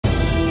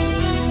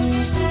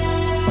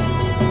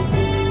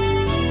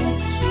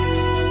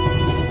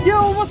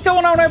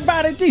on,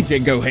 everybody?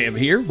 DjGoHam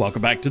here.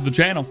 Welcome back to the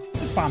channel.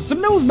 Let's find some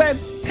news, man.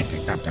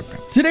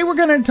 Today we're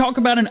going to talk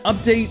about an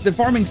update the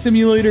Farming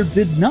Simulator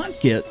did not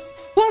get.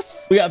 Plus,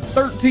 we have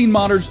 13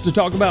 modders to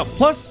talk about.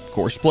 Plus,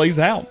 CoursePlay's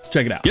out. Let's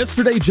check it out.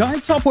 Yesterday,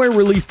 Giant Software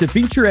released a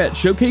featurette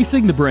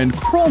showcasing the brand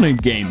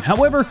Keulmac game.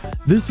 However,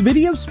 this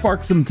video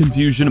sparked some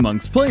confusion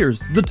amongst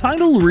players. The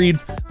title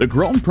reads, "The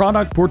grown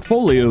product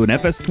portfolio in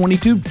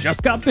FS22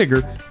 just got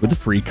bigger with a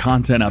free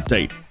content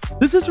update."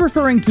 This is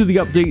referring to the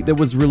update that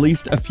was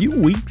released a few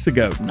weeks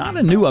ago, not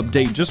a new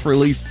update just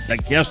released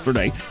like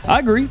yesterday. I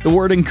agree, the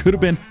wording could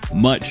have been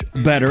much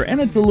better, and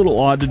it's a little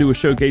odd to do a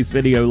showcase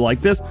video like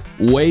this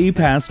way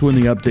past when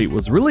the update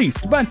was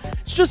released, but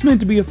it's just meant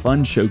to be a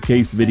fun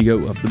showcase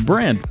video of the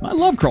brand. I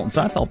love Keulmac,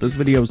 so I thought this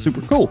video was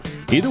super cool.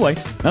 Either way,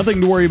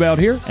 nothing to worry about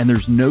here, and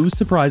there's no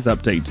surprise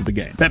update to the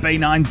game.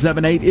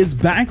 Pepe978 is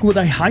back with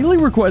a highly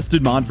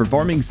requested mod for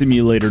Farming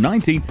Simulator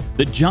 19,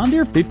 the John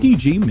Deere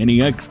 50G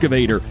Mini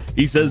Excavator.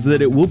 He says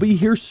that it will be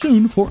here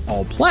soon for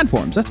all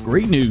platforms. That's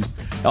great news.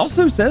 It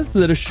also says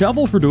that a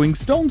shovel for doing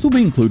stones will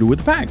be included with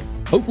the pack.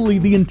 Hopefully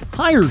the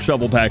entire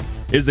shovel pack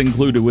is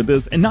included with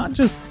this and not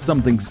just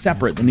something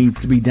separate that needs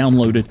to be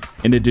downloaded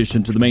in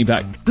addition to the main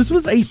pack. This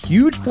was a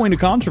huge point of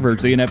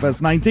controversy in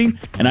FS19,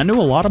 and I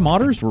know a lot of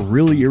modders were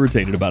really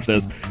irritated about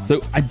this,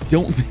 so I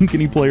don't think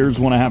any players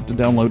want to have to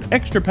download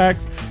extra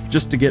packs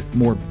just to get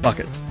more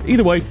buckets.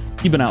 Either way,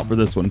 keep an eye out for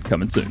this one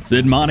coming soon.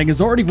 Sid Modding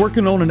is already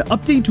working on an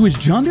update to his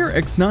John Deere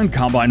X9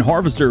 Combine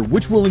Harvester,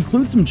 which will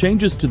include some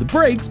changes to the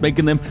brakes,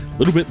 making them a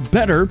little bit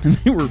better, and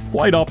they were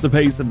quite off the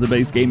pace of the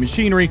base game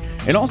machinery,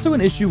 and also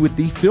an issue with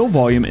the fill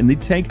volume in the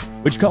tank,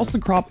 which caused the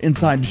crop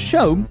inside to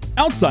show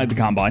outside the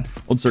combine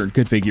on certain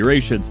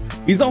configurations.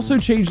 He's also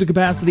changed the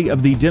capacity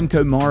of the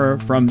Demco Mara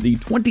from the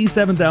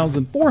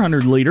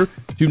 27,400 liter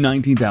to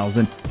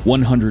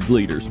 19,100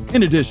 liters,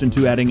 in addition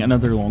to adding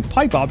another long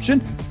pipe option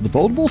with the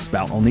foldable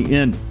spout on the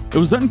end. It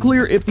was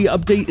unclear if the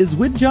update is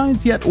with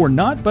Giants yet or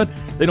not, but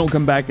they don't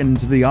come back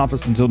into the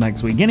office until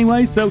next week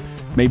anyway, so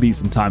maybe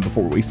some time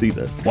before we see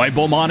this. White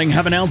Bull Modding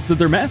have announced that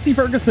their Massey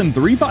Ferguson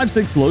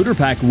 356 loader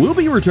pack will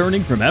be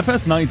returning from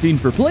FS19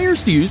 for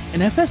players to use in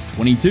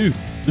FS22.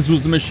 This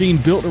was a machine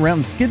built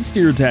around skid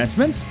steer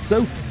attachments,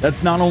 so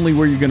that's not only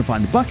where you're going to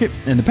find the bucket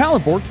and the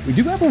pallet fork. We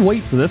do have a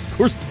weight for this. Of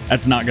course,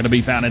 that's not going to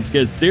be found in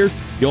skid steers.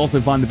 You'll also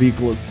find the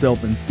vehicle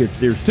itself in skid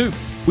steers too.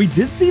 We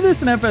did see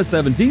this in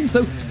FS17,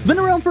 so it's been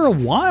around for a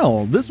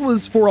while. This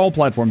was for all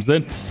platforms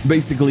then.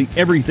 Basically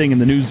everything in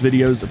the news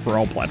videos are for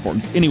all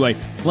platforms anyway,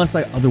 unless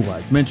I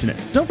otherwise mention it.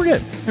 Don't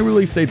forget, no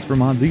release dates for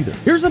mods either.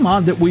 Here's a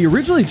mod that we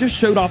originally just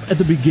showed off at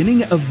the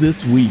beginning of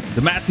this week,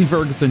 the Massey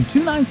Ferguson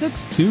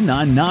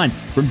 296299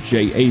 from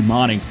JA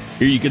Modding.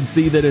 Here you can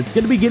see that it's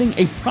going to be getting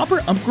a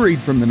proper upgrade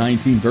from the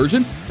 19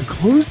 version, a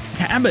closed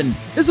cabin.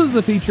 This was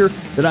a feature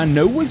that I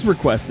know was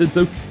requested,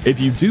 so if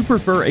you do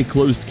prefer a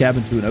closed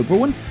cabin to an open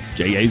one,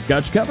 JA's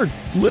got you covered,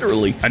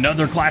 literally.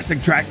 Another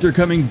classic tractor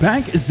coming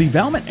back is the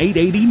Valmet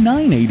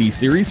 880-980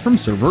 series from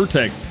Sir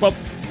Vertex. Well,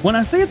 when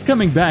I say it's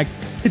coming back,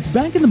 it's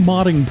back in the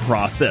modding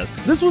process.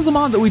 This was a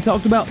mod that we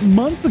talked about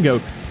months ago,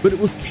 but it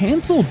was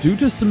canceled due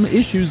to some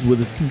issues with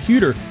his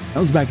computer. That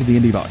was back at the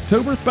end of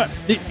October, but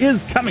it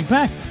is coming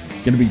back.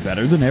 Going to be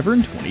better than ever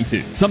in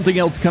 22. Something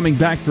else coming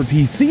back for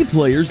PC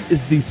players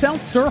is the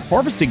SouthStar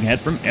harvesting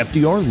head from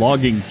FDR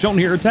Logging, shown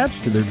here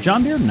attached to their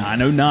John Deere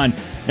 909.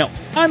 Now,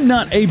 I'm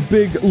not a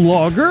big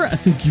logger, I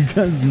think you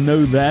guys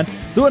know that,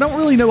 so I don't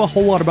really know a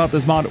whole lot about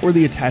this mod or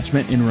the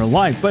attachment in real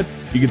life, but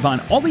you can find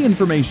all the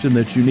information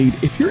that you need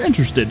if you're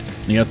interested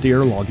in the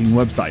FDR Logging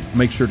website.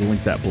 Make sure to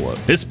link that below.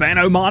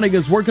 Hispano Modding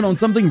is working on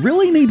something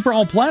really neat for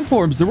all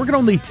platforms. They're working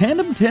on the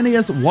tandem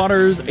Tenias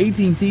Waters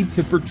 18T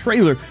tipper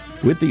trailer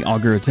with the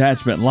auger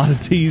attachment. A lot of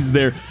T's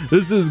there.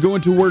 This is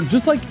going to work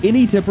just like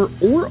any tipper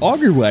or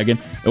auger wagon.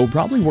 It will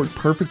probably work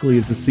perfectly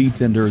as a seed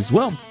tender as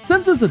well.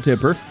 Since it's a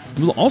tipper, it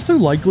will also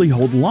likely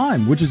hold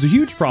lime, which is a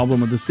huge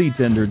problem with the seed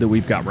tender that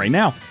we've got right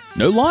now.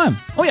 No lime.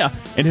 Oh yeah,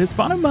 and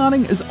Hispano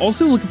Modding is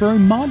also looking for a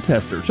mod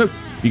tester. So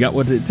if you got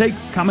what it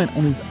takes, comment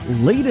on his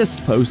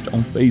latest post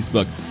on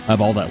Facebook. I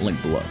have all that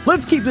linked below.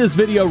 Let's keep this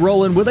video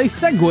rolling with a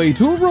segue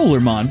to a roller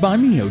mod by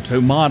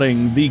Miyoto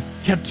Modding, the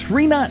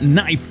Katrina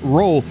knife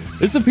roll.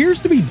 This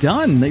appears to be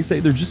done. They say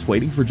they're just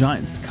waiting for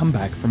Giants to come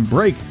back from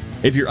break.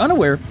 If you're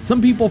unaware, some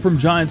people from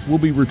Giants will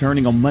be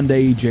returning on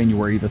Monday,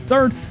 January the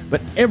 3rd, but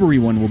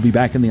everyone will be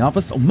back in the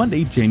office on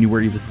Monday,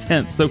 January the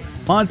 10th. So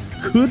mods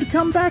could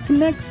come back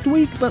next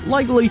week, but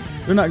likely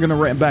they're not going to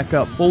ramp back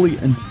up fully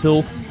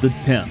until the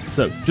 10th.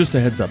 So just a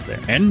heads up there.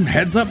 And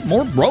heads up,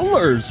 more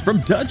rollers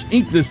from Dutch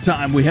Inc. This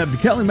time we have the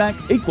Keulmac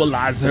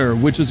Equalizer,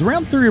 which is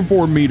around 3 or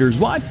 4 meters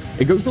wide.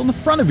 It goes on the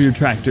front of your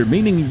tractor,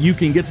 meaning you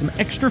can get some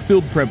extra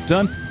field prep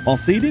done while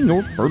seeding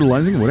or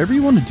fertilizing, whatever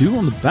you want to do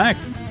on the back.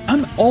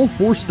 I'm all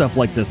for stuff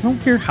like this. I don't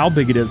care how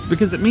big it is,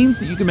 because it means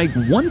that you can make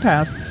one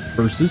pass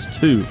versus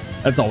two.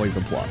 That's always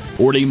a plus.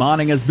 4D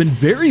Modding has been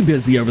very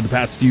busy over the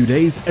past few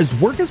days as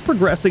work is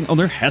progressing on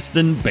their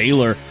Hesston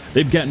Baler.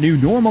 They've got new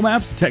normal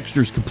maps,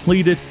 textures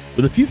completed,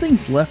 with a few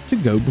things left to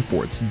go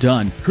before it's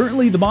done.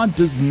 Currently, the mod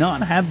does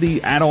not have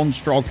the add-on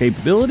straw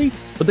capability,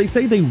 but they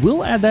say they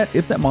will add that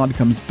if that mod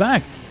comes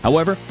back.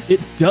 However,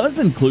 it does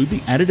include the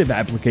additive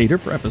applicator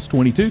for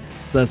FS22,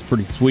 so that's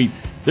pretty sweet.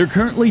 They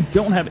currently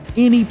don't have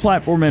any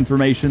platform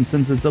information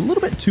since it's a little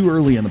bit too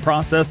early in the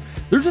process.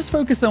 They're just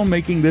focused on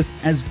making this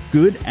as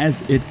good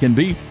as it can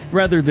be,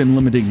 rather than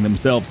limiting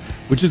themselves,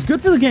 which is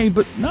good for the game,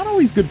 but not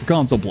always good for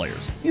console players.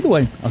 Either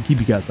way, I'll keep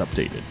you guys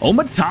updated.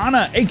 Oma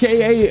Tana,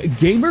 aka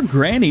Gamer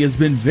Granny, has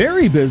been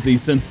very busy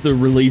since the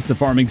release of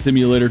Farming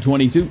Simulator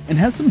 22 and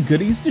has some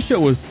goodies to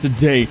show us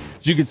today.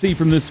 As you can see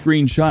from this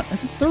screenshot,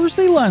 as of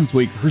Thursday last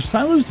week, her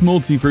Silos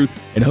Multifruit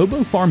and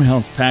Hobo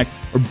Farmhouse pack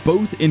are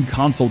both in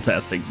console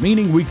testing,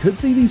 meaning we could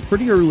see these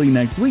pretty early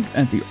next week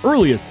at the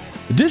earliest.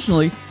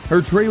 Additionally,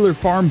 her Trailer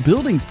Farm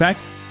Buildings pack,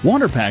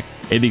 Water pack,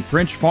 and the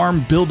French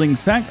Farm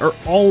Buildings pack are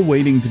all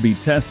waiting to be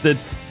tested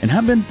and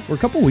have been for a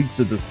couple weeks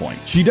at this point.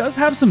 She does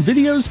have some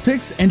videos,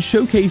 pics, and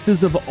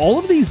showcases of all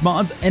of these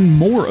mods and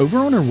more over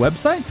on her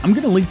website. I'm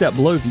going to link that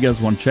below if you guys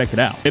want to check it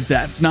out. If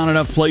that's not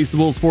enough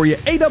placeables for you,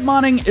 ADub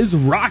Modding is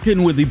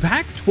rocking with the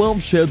Pack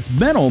 12 Sheds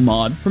Metal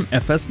mod from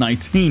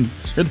FS19.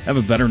 Should have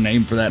a better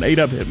name for that.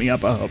 ADub, hit me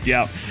up, I'll help you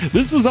out.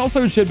 This was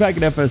also a shed pack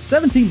at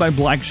FS17 by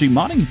Black Sheep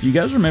Modding, if you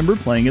guys remember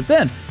playing it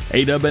then.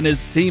 ADub and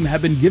his team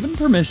have been given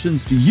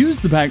permissions to use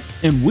the pack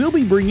and will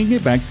be bringing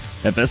it back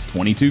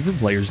FS22 for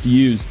players to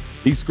use.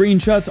 These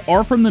screenshots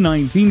are from the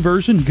 19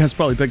 version, you guys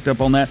probably picked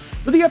up on that,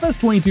 but the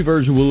FS22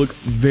 version will look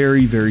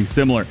very, very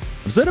similar.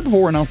 I've said it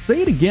before and I'll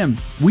say it again,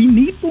 we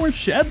need more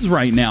sheds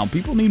right now.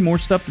 People need more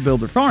stuff to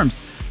build their farms.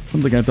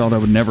 Something I thought I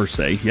would never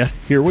say, yet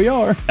here we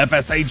are.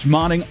 FSH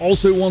Modding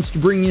also wants to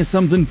bring you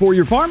something for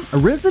your farm, a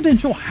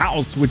residential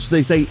house, which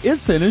they say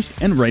is finished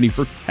and ready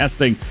for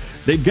testing.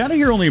 They've got it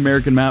here on the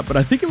American map, but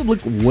I think it would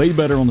look way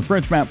better on the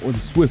French map or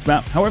the Swiss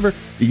map. However,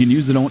 you can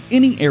use it on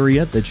any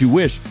area that you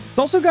wish. It's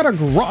also got a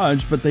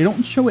garage, but they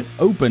don't show it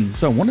open,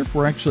 so I wonder if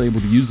we're actually able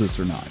to use this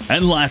or not.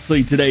 And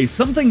lastly today,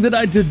 something that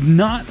I did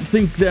not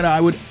think that I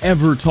would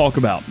ever talk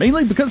about,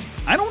 mainly because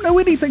I don't know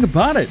anything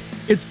about it.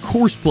 It's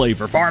CoursePlay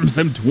for Farm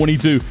Sim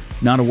 22.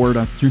 Not a word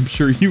I'm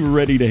sure you were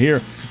ready to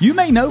hear. You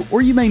may know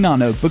or you may not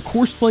know, but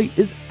CoursePlay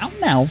is out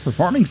now for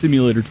Farming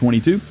Simulator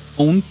 22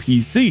 on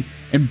PC.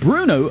 And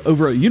Bruno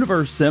over at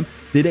Universe Sim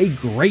did a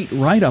great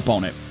write-up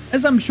on it.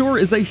 As I'm sure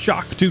is a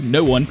shock to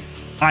no one,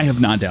 I have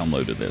not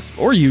downloaded this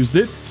or used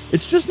it.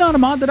 It's just not a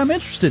mod that I'm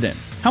interested in.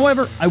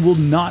 However, I will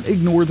not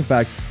ignore the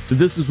fact that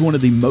this is one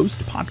of the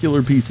most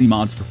popular PC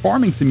mods for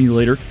Farming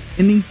Simulator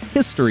in the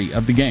history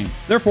of the game.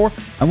 Therefore,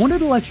 I wanted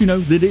to let you know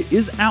that it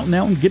is out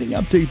now and getting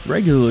updates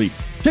regularly.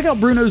 Check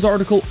out Bruno's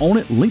article on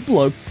it, link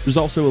below. There's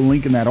also a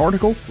link in that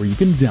article where you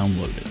can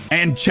download it.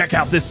 And check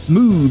out this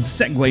smooth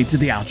segue to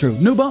the outro.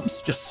 No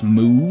bumps, just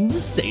smooth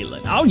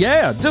sailing. Oh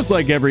yeah, just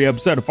like every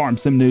episode of Farm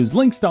Sim News,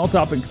 links to all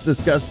topics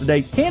discussed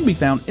today can be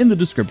found in the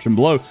description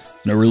below.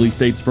 No release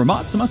dates for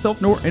mods, so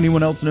myself nor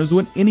anyone else knows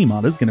when any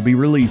mod is going to be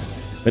released.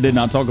 If I did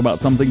not talk about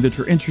something that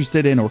you're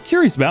interested in or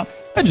curious about,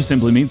 that just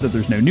simply means that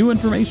there's no new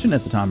information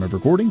at the time of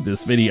recording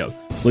this video.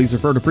 Please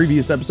refer to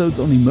previous episodes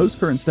on the most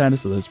current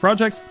status of those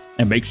projects,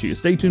 and make sure you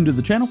stay tuned to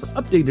the channel for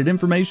updated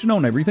information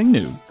on everything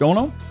new going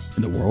on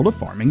in the world of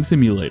Farming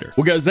Simulator.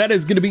 Well guys, that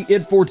is going to be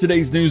it for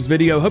today's news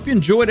video. Hope you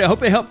enjoyed it.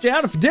 Hope it helped you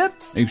out. If you did,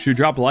 make sure you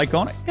drop a like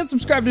on it and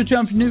subscribe to the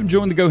channel if you're new and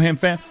join the GoHam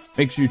fam.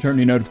 Make sure you turn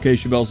your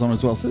notification bells on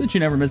as well so that you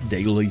never miss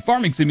daily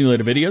Farming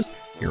Simulator videos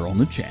here on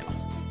the channel.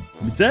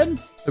 That said,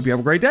 hope you have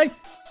a great day.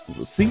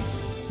 We'll see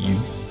you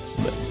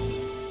later.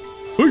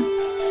 Peace.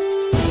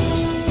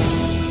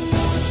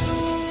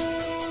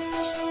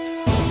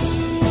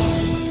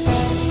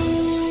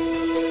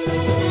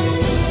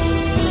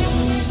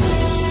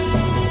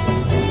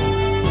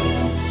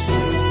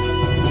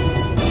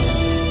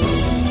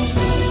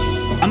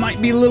 I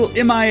might be a little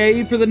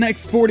MIA for the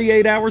next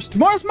 48 hours.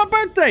 Tomorrow's my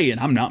birthday and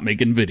I'm not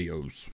making videos.